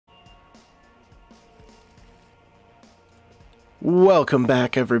Welcome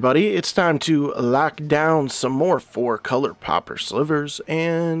back, everybody. It's time to lock down some more 4-color Pauper Slivers,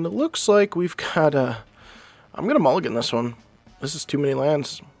 and it looks like we've got I'm gonna mulligan this one. This is too many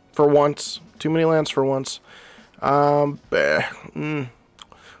lands for once. Too many lands for once. Well,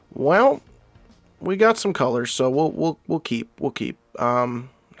 we got some colors, so we'll keep.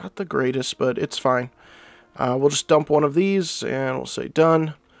 Not the greatest, but it's fine. We'll just dump one of these, and we'll say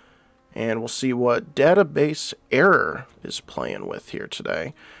done. And we'll see what database error is playing with here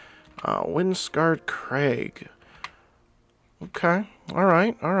today. Windscarred Crag. Okay, all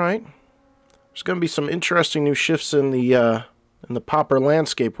right. There's going to be some interesting new shifts in the Pauper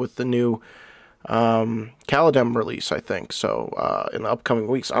landscape with the new Caladem release, I think. So in the upcoming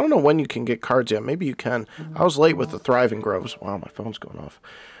weeks, I don't know when you can get cards yet. Maybe you can. I was late with the Thriving Groves. Wow, my phone's going off.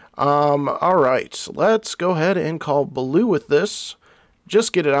 All right, let's go ahead and call blue with this.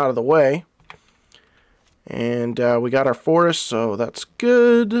 Just get it out of the way. And we got our forest, so that's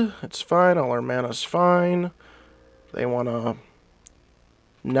good. It's fine. All our mana's fine. They want to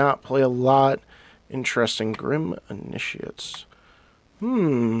not play a lot. Interesting. Grim Initiates.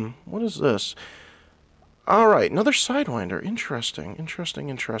 What is this? Alright, another Sidewinder.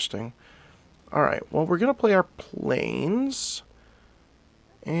 Interesting. Alright, well, we're going to play our planes.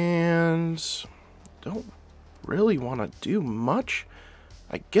 And don't really want to do much.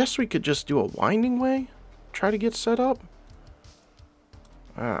 I guess we could just do a Winding Way, try to get set up.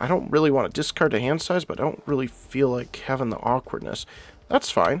 I don't really want to discard the hand size, but I don't really feel like having the awkwardness.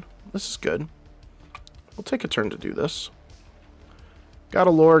 That's fine. This is good. We'll take a turn to do this. Got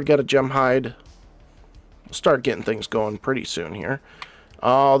a Lord, got a Gem Hide. We'll start getting things going pretty soon here.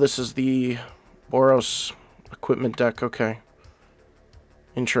 Oh, this is the Boros equipment deck. Okay.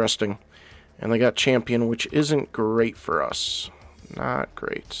 Interesting. And they got Champion, which isn't great for us. Not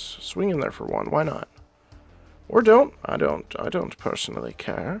great. Swing in there for one. Why not? Or don't. I don't personally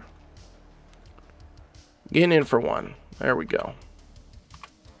care. Getting in for one. There we go.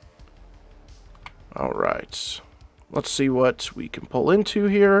 Alright. Let's see what we can pull into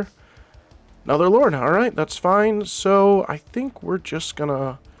here. Another Lord. Alright, that's fine. So, I think we're just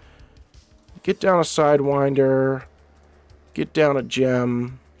gonna get down a Sidewinder, get down a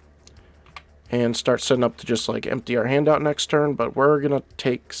Gem, and start setting up to just like empty our hand out next turn, but we're gonna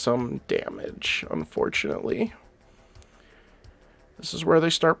take some damage, unfortunately. This is where they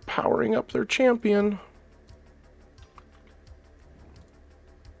start powering up their champion.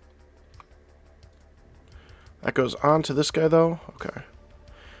 That goes on to this guy though. Okay.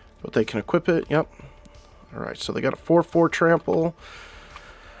 But they can equip it, yep. Alright, so they got a 4/4 trample.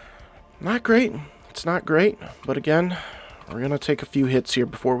 Not great. It's not great, but again, we're going to take a few hits here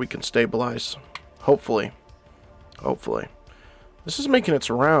before we can stabilize. Hopefully. This is making its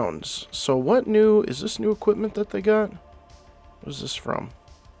rounds. So what new... Is this new equipment that they got? What is this from?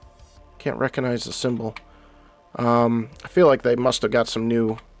 Can't recognize the symbol. I feel like they must have got some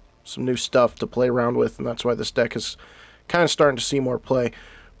new stuff to play around with, and that's why this deck is kind of starting to see more play.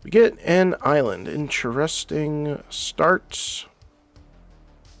 We get an island. Interesting start.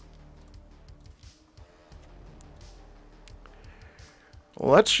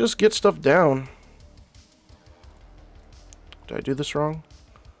 Let's just get stuff down. Did I do this wrong?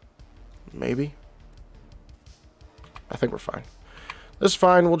 Maybe. I think we're fine. This is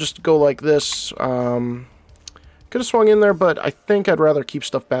fine. We'll just go like this. Could have swung in there, but I think I'd rather keep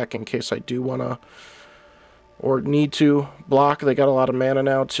stuff back in case I do want to or need to block. They got a lot of mana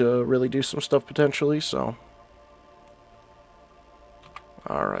now to really do some stuff potentially, so.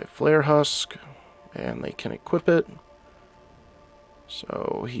 Alright, Flare Husk. And they can equip it.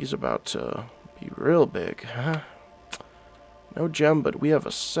 So he's about to be real big, huh? No gem, but we have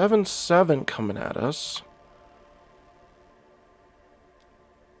a 7/7 coming at us.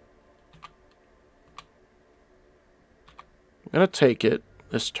 I'm going to take it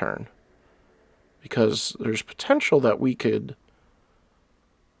this turn. Because there's potential that we could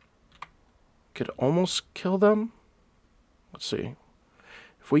almost kill them. Let's see.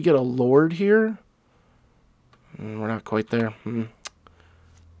 If we get a Lord here, we're not quite there.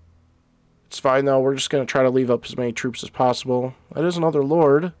 It's fine, though. We're just going to try to leave up as many troops as possible. That is another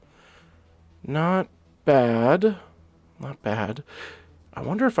Lord. Not bad. Not bad. I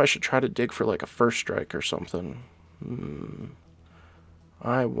wonder if I should try to dig for, like, a first strike or something.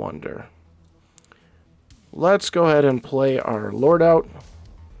 I wonder. Let's go ahead and play our Lord out.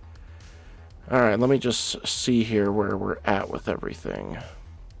 Alright, let me just see here where we're at with everything.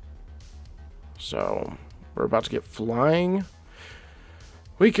 So, we're about to get flying.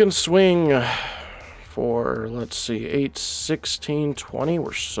 We can swing for, let's see, 8, 16, 20.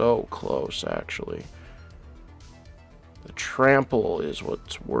 We're so close, actually. The trample is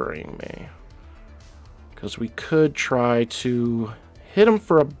what's worrying me. Because we could try to hit him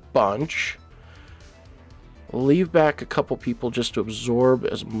for a bunch. Leave back a couple people just to absorb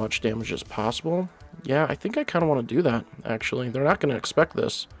as much damage as possible. Yeah, I think I kind of want to do that, actually. They're not going to expect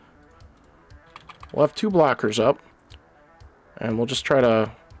this. We'll have 2 blockers up. And we'll just try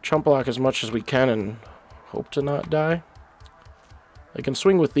to chump block as much as we can and hope to not die. They can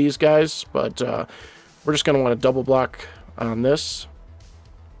swing with these guys, but we're just going to want to double block on this.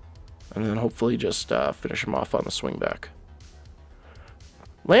 And then hopefully just finish him off on the swing back.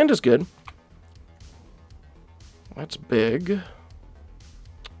 Land is good. That's big.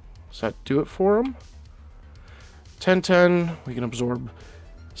 Does that do it for him? 10-10. We can absorb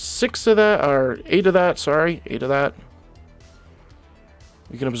 6 of that, or 8 of that, sorry. 8 of that.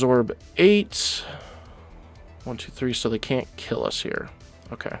 We can absorb 8. 1, 2, 3, so they can't kill us here.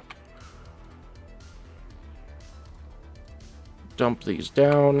 Okay. Dump these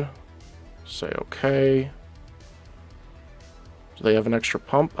down. Say okay. Do they have an extra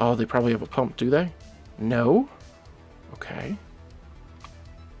pump? Oh, they probably have a pump, do they? No? Okay.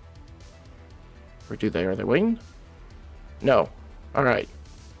 Or do they? Are they waiting? No. Alright.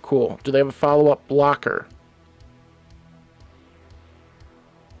 Cool. Do they have a follow-up blocker?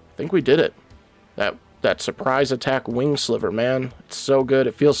 I think we did it. That surprise attack wing sliver, man. It's so good.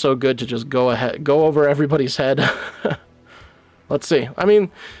 It feels so good to just go over everybody's head. Let's see. I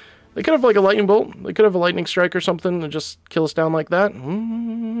mean, they could have like a lightning bolt. They could have a lightning strike or something and just kill us down like that.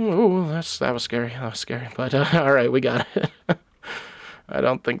 Ooh, that was scary. That was scary. But all right, we got it. I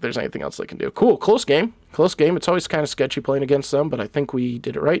don't think there's anything else they can do. Cool. Close game. Close game. It's always kind of sketchy playing against them, but I think we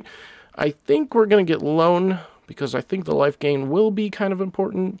did it right. I think we're going to get lone because I think the life gain will be kind of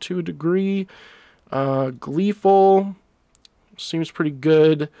important to a degree. Gleeful seems pretty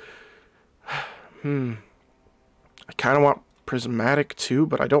good. I kind of want prismatic too,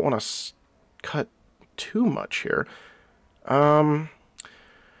 but I don't want to cut too much here. Want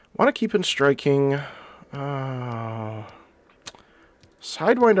to keep in striking.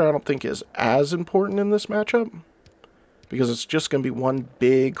 Sidewinder I don't think is as important in this matchup because it's just going to be one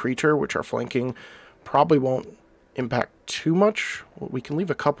big creature, which our flanking probably won't impact too much. Well, we can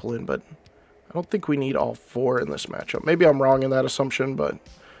leave a couple in, but I don't think we need all 4 in this matchup. Maybe I'm wrong in that assumption, but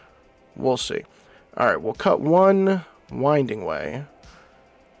we'll see. All right, we'll cut 1 Winding Way.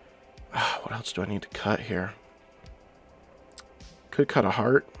 What else do I need to cut here? Could cut a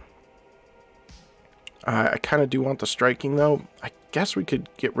heart. I kind of do want the striking, though. I guess we could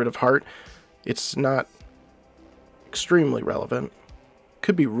get rid of heart. It's not extremely relevant.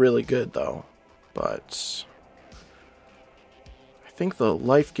 Could be really good, though. But I think the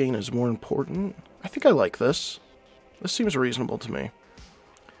life gain is more important. I think I like this. This seems reasonable to me.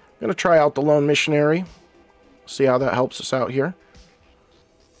 I'm going to try out the Lone Missionary. See how that helps us out here.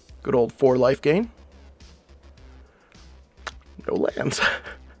 Good old 4 life gain. No lands.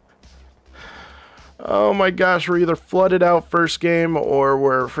 Oh my gosh, we're either flooded out first game or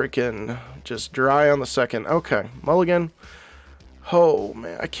we're freaking just dry on the second. Okay, mulligan. Oh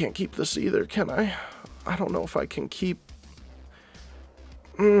man, I can't keep this either, can I? I don't know if I can keep...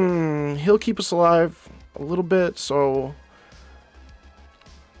 He'll keep us alive a little bit, so...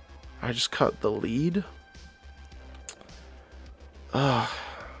 I just cut the lead.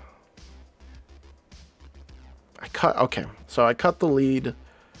 Okay, so I cut the lead.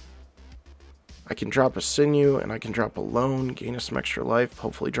 I can drop a sinew and I can drop a lone, gain us some extra life,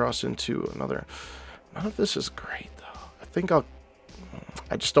 hopefully draw us into another. None of this is great though.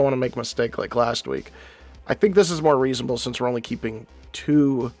 I just don't want to make a mistake like last week. I think this is more reasonable since we're only keeping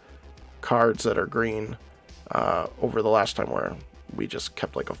 2 cards that are green over the last time where we just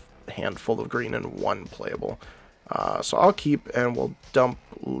kept like a handful of green and 1 playable. So I'll keep and we'll dump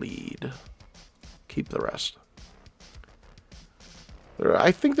lead. Keep the rest.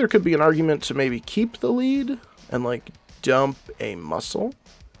 I think there could be an argument to maybe keep the lead and like dump a muscle.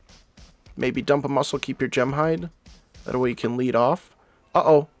 Maybe dump a muscle, keep your gem hide. That way you can lead off.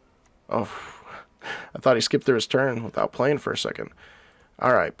 Uh-oh. Oh, I thought he skipped through his turn without playing for a second.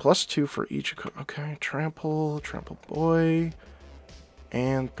 Alright, +2 for each. Okay, trample boy.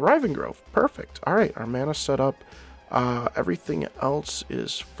 And Thriving Grove. Perfect. Alright, our mana set up. Everything else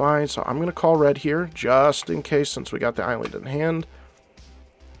is fine. So I'm going to call red here just in case since we got the island in hand.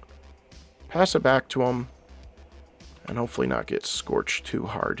 Pass it back to him. And hopefully not get scorched too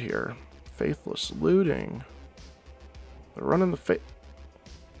hard here. Faithless Looting. They're running the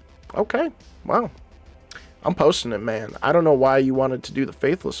Okay. Wow. I'm posting it, man. I don't know why you wanted to do the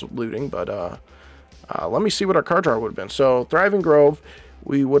Faithless Looting, but let me see what our card draw would have been. So, Thriving Grove.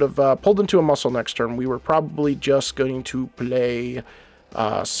 we would have pulled into a muscle next turn. We were probably just going to play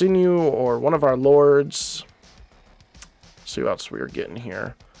Sinew or one of our lords. Let's see what else we were getting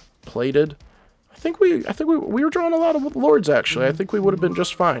here. Plated. I think we were drawing a lot of lords, actually. I think we would have been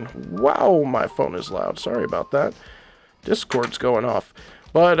just fine. Wow, my phone is loud. Sorry about that. Discord's going off.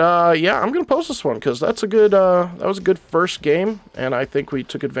 But, yeah, I'm going to post this one because that's a good, that was a good first game, and I think we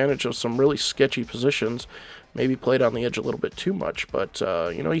took advantage of some really sketchy positions. Maybe played on the edge a little bit too much, but,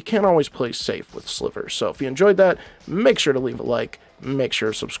 you know, you can't always play safe with Slivers. So if you enjoyed that, make sure to leave a like, make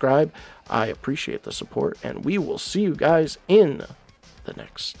sure to subscribe. I appreciate the support, and we will see you guys in the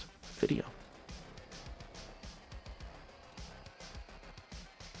next video.